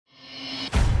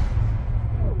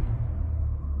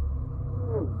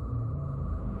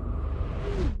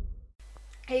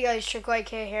Hey guys,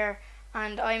 YK here,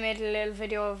 and I made a little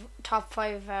video of top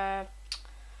 5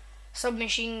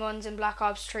 submachine guns in Black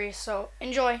Ops 3, so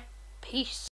enjoy.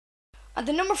 Peace. At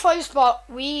the number 5 spot,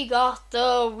 we got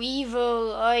the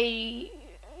Weevil.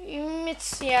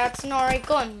 It's an alright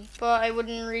gun, but I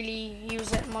wouldn't really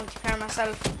use it in multiplayer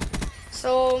myself.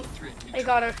 So I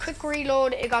got a quick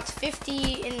reload. It got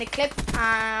 50 in the clip,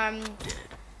 and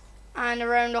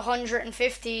around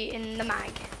 150 in the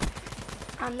mag.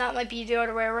 And that might be the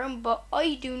other way around, but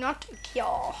I do not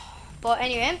care. But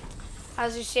anyway,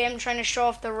 as you see, I'm trying to show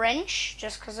off the wrench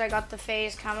just because I got the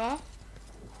phase camo.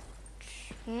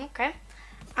 Okay.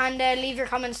 And leave your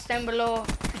comments down below.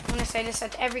 I'm going to say this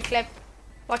at every clip.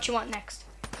 What you want next.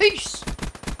 Peace!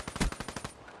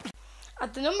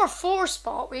 At the number 4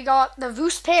 spot, we got the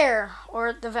Vesper,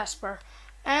 or the Vesper.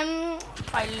 I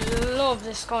love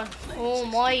this gun. Oh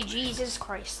my Jesus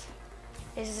Christ.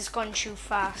 Is this gun shoot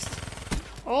fast?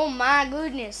 Oh my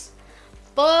goodness.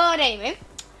 But anyway,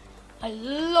 I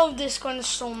love this gun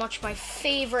so much. My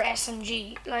favorite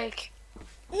SMG. Like,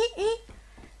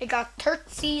 it got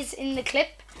 30s in the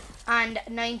clip and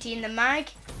 90 in the mag.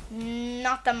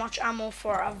 Not that much ammo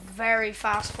for a very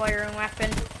fast firing weapon.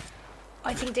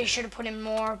 I think they should have put in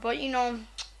more, but you know,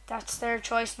 that's their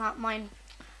choice, not mine.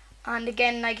 And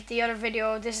again, like the other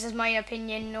video, this is my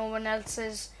opinion, no one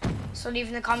else's. So leave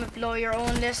in the comment below your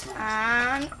own list,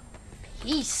 and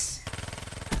peace.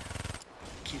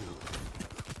 Kill.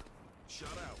 Shut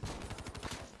out.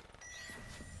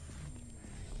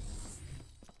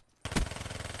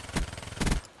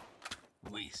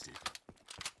 Wasted.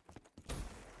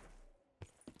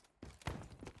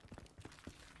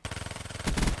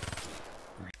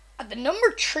 At the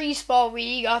number 3 spot,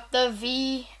 we got the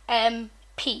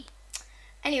VMP.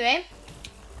 Anyway,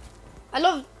 I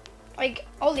love, like,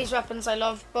 all these weapons I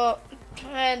love, but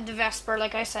the Vesper,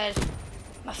 like I said,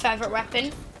 my favorite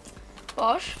weapon.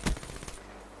 But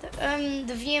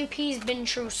the VMP's been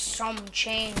through some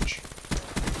change.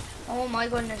 Oh my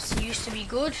goodness, it used to be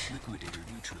good.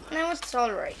 Now it's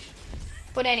alright.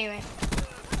 But anyway,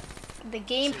 the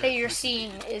gameplay you're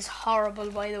seeing is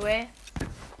horrible, by the way,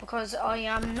 because I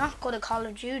am not good at Call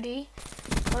of Duty,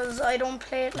 because I don't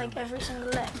play it like every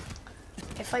single day.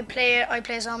 If I play it, I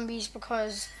play zombies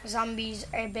because zombies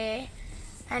are bae.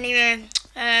 Anyway,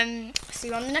 see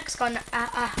you on the next one.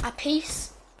 A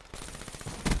peace.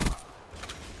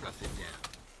 Rough it down.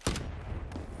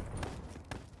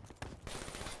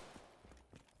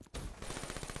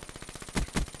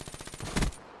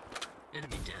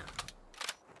 Enemy down.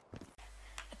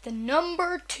 At the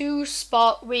number 2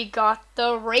 spot, we got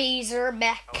the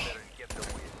Razorback.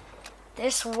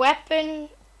 This weapon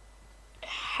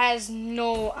has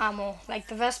no ammo, like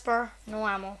the Vesper, no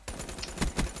ammo.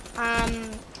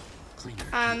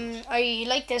 I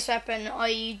like this weapon.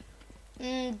 I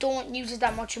don't use it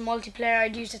that much in multiplayer.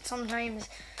 I'd use it sometimes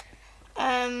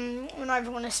when I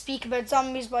want to speak about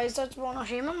zombies, but I start to run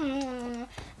him.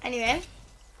 Anyway,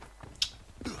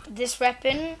 this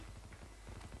weapon,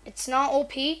 it's not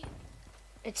OP.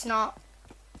 It's not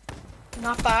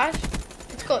bad.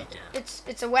 It's good.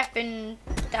 It's a weapon.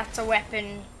 That's a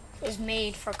weapon is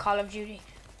made for Call of Duty.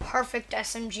 Perfect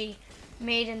SMG,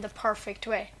 made in the perfect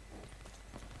way.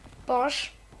 But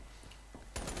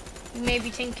you may be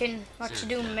thinking, what you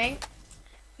doing, mate?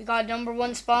 We got number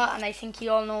 1 spot, and I think you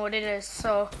all know what it is.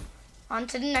 So on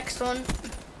to the next one,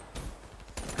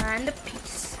 and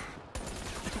peace.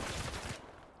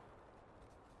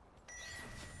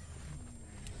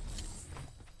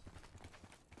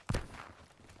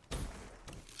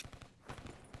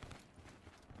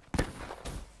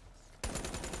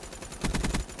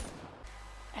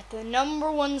 The number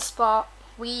 1 spot,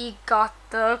 we got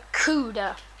the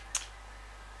Cuda.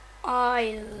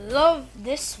 I love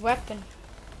this weapon.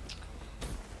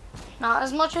 Not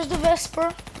as much as the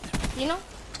Vesper, you know,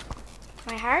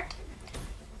 my heart.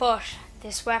 But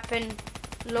this weapon,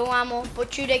 low ammo,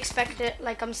 but you'd expect it,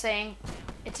 like I'm saying.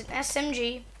 It's an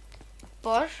SMG,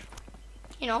 but,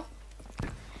 you know,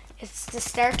 it's the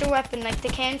starter weapon, like the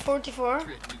KN-44.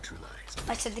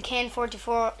 I said the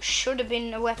KN-44 should have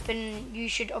been a weapon you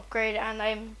should upgrade, and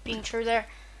I'm being true there.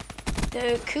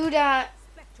 The Cuda,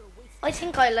 I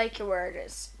think I like it where it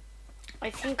is. I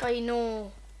think I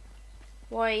know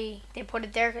why they put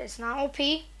it there. It's not OP,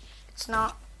 it's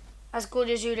not as good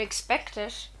as you'd expect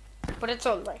it, but it's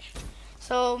alright.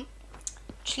 So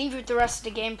just leave with the rest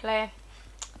of the gameplay,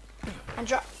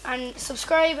 and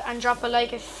subscribe and drop a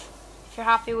like if you're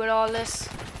happy with all this.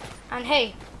 And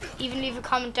hey, even leave a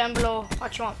comment down below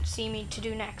what you want to see me to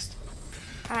do next.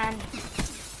 And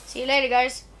see you later,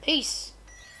 guys. Peace.